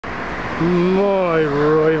My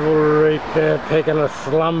rival right there taking a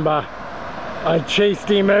slumber. I chased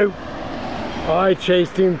him out. I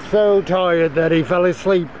chased him so tired that he fell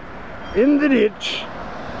asleep in the ditch,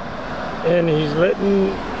 and he's letting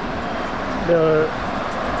the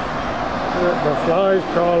flies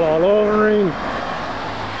crawl all over him.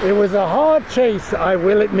 It was a hard chase, I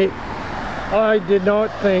will admit. I did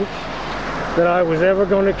not think that I was ever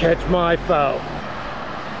going to catch my fowl.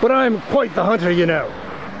 But I'm quite the hunter, you know.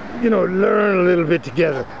 You know, learn a little bit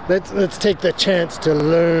together. Let's take the chance to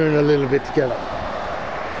learn a little bit together.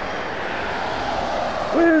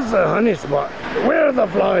 Where's the honey spot? Where are the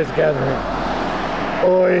flies gathering?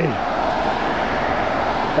 Oi.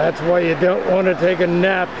 That's why you don't want to take a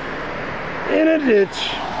nap in a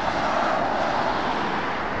ditch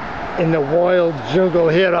in the wild jungle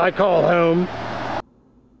here I call home.